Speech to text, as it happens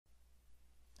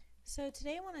So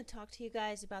today I want to talk to you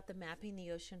guys about the Mapping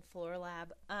the Ocean Floor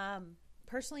Lab.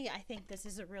 Personally, I think this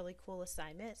is a really cool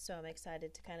assignment, so I'm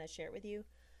excited to kind of share it with you.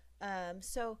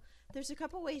 So there's a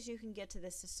couple ways you can get to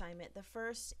this assignment. The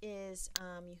first is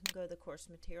you can go to the course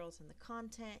materials and the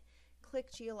content,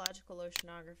 click geological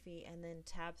oceanography, and then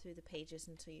tab through the pages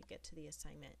until you get to the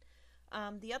assignment.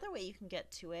 The other way you can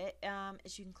get to it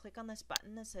is you can click on this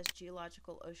button that says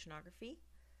geological oceanography.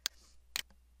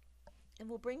 And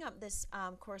we'll bring up this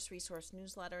course resource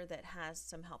newsletter that has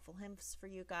some helpful hints for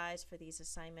you guys for these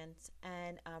assignments.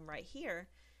 And right here,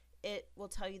 it will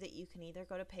tell you that you can either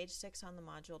go to page 6 on the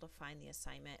module to find the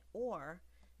assignment, or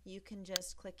you can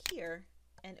just click here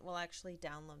and it will actually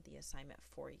download the assignment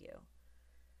for you.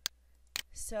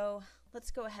 So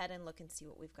let's go ahead and look and see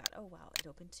what we've got. Oh wow, it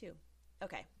opened too.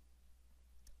 Okay,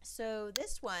 so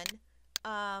this one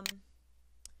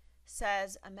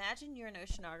says, imagine you're an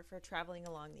oceanographer traveling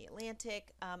along the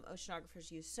Atlantic.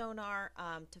 Oceanographers use sonar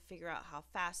to figure out how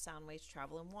fast sound waves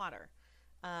travel in water.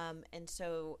 And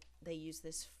so they use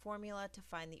this formula to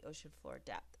find the ocean floor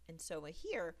depth. And so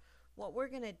here, what we're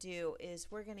going to do is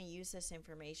we're going to use this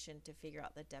information to figure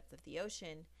out the depth of the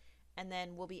ocean. And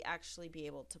then we'll actually be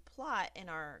able to plot in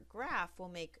our graph. We'll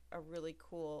make a really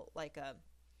cool, like a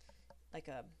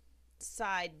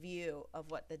side view of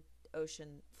what the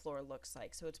ocean floor looks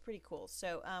like. So it's pretty cool.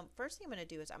 So first thing I'm going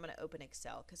to do is I'm going to open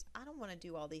Excel because I don't want to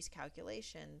do all these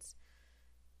calculations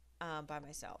by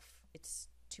myself. It's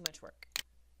too much work.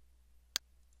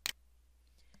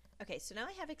 Okay, so now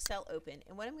I have Excel open,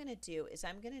 and what I'm going to do is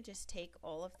I'm going to just take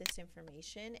all of this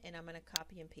information and I'm going to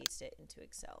copy and paste it into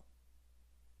Excel.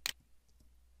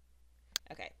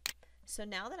 Okay, so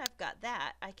now that I've got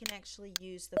that, I can actually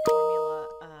use the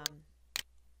formula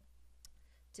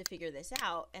to figure this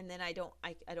out, and then I don't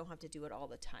have to do it all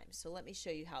the time. So let me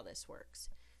show you how this works.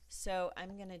 So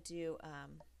I'm going to do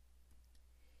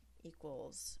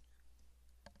equals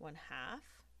 1/2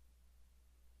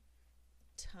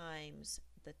 times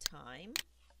the time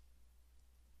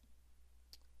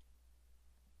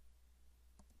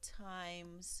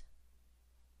times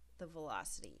the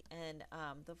velocity, and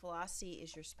the velocity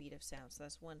is your speed of sound, so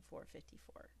that's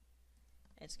 1,454,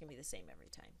 and it's going to be the same every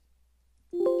time.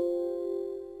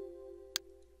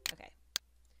 Okay,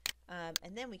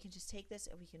 and then we can just take this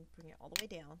and we can bring it all the way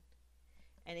down,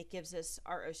 and it gives us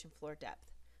our ocean floor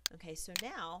depth. Okay, so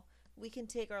now we can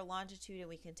take our longitude and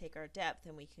we can take our depth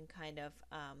and we can kind of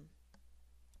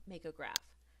make a graph.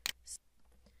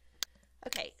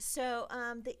 Okay, so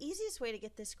the easiest way to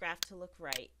get this graph to look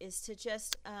right is to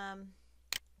just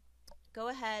go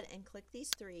ahead and click these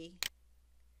 3,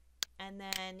 and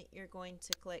then you're going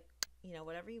to click,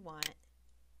 whatever you want,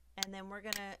 and then we're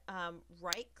going to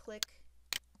right click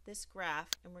this graph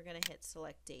and we're going to hit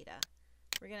select data.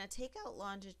 We're going to take out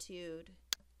longitude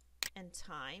and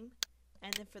time,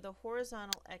 and then for the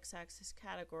horizontal x-axis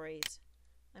categories,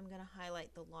 I'm going to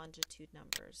highlight the longitude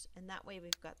numbers, and that way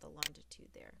we've got the longitude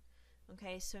there.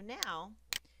 Okay, so now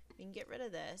we can get rid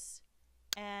of this,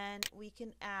 and we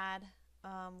can add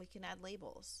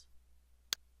labels.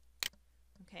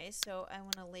 Okay, so I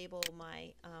want to label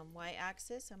my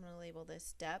y-axis. I'm going to label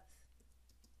this depth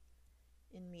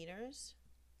in meters,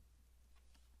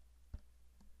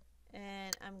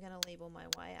 and I'm going to label my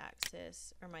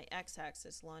y-axis, or my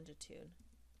x-axis, longitude.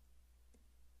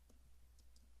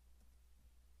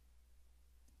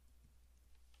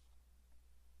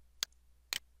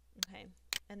 Okay,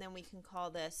 and then we can call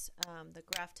this,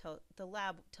 the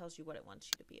lab tells you what it wants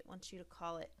you to be. It wants you to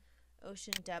call it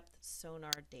ocean depth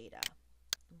sonar data.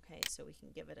 Okay, so we can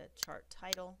give it a chart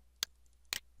title.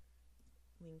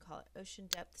 We can call it ocean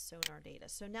depth sonar data.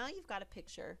 So now you've got a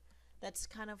picture that's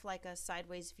kind of like a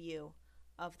sideways view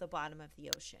of the bottom of the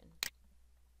ocean.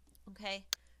 Okay,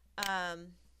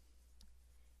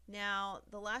 now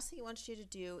the last thing it wants you to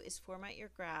do is format your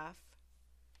graph.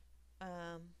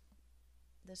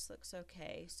 This looks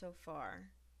okay so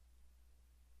far.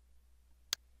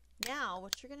 Now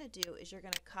what you're going to do is you're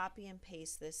going to copy and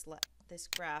paste this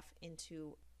graph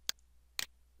into,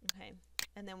 okay,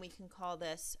 and then we can call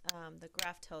this,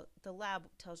 the lab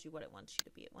tells you what it wants you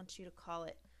to be. It wants you to call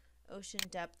it ocean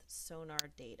depth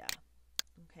sonar data.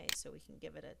 Okay, so we can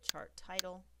give it a chart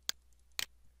title.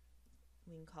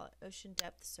 We can call it ocean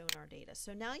depth sonar data.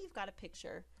 So now you've got a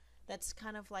picture that's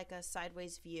kind of like a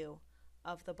sideways view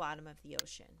of the bottom of the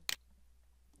ocean.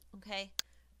 Okay,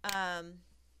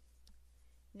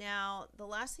 now the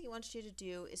last thing it wants you to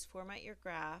do is format your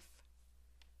graph.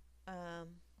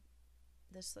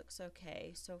 This looks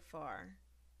okay so far.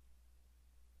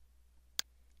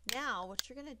 Now what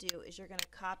you're going to do is you're going to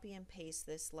copy and paste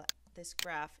this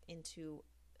graph into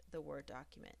the Word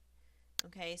document.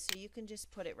 Okay, so you can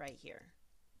just put it right here.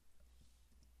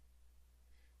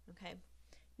 Okay.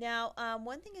 Now,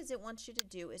 one thing is it wants you to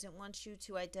do is it wants you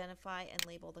to identify and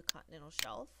label the continental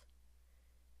shelf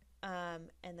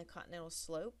and the continental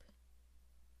slope.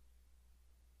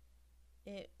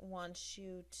 It wants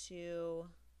you to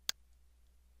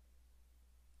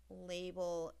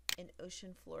label an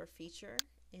ocean floor feature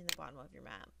in the bottom of your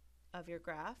map, of your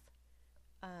graph.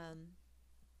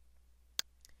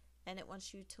 And it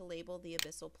wants you to label the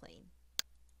abyssal plain.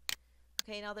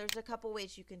 Okay, now there's a couple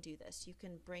ways you can do this. You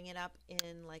can bring it up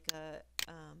in like a,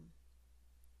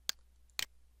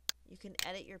 you can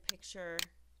edit your picture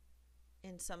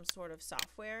in some sort of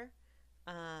software,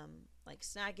 like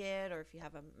Snagit, or if you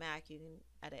have a Mac, you can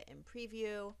edit in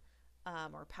Preview,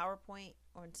 or PowerPoint,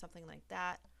 or in something like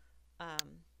that.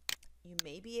 You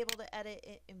may be able to edit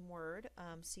it in Word.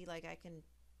 See, like I can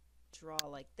draw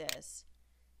like this.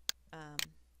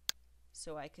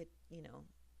 So I could, you know,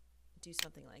 do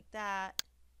something like that.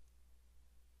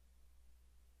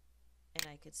 And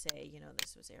I could say, you know,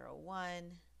 this was arrow 1.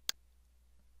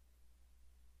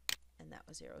 And that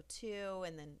was arrow 2.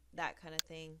 And then that kind of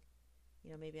thing.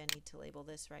 You know, maybe I need to label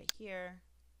this right here.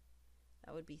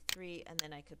 That would be 3. And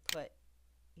then I could put,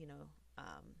 you know,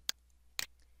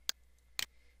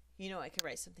 I could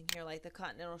write something here like the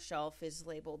continental shelf is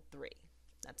labeled 3.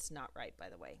 That's not right, by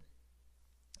the way.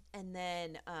 And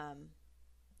then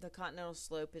the continental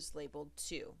slope is labeled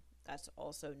 2. That's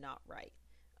also not right.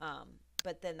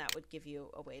 But then that would give you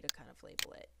a way to kind of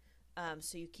label it.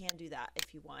 So you can do that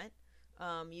if you want.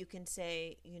 You can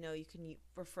say, you know, you can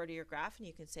refer to your graph and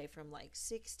you can say from like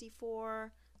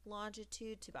 64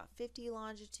 longitude to about 50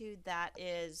 longitude. That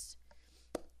is,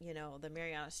 you know, the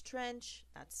Marianas Trench.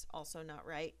 That's also not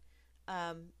right.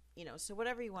 You know, so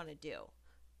whatever you want to do.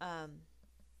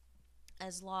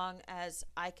 As long as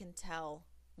I can tell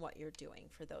what you're doing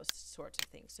for those sorts of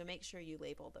things. So make sure you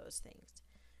label those things.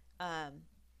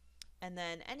 And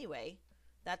then anyway,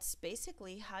 that's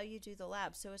basically how you do the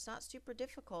lab. So it's not super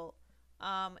difficult.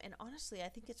 And honestly, I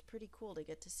think it's pretty cool to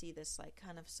get to see this like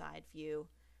kind of side view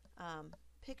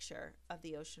picture of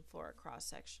the ocean floor, a cross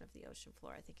section of the ocean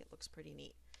floor. I think it looks pretty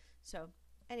neat. So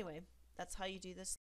anyway, that's how you do this.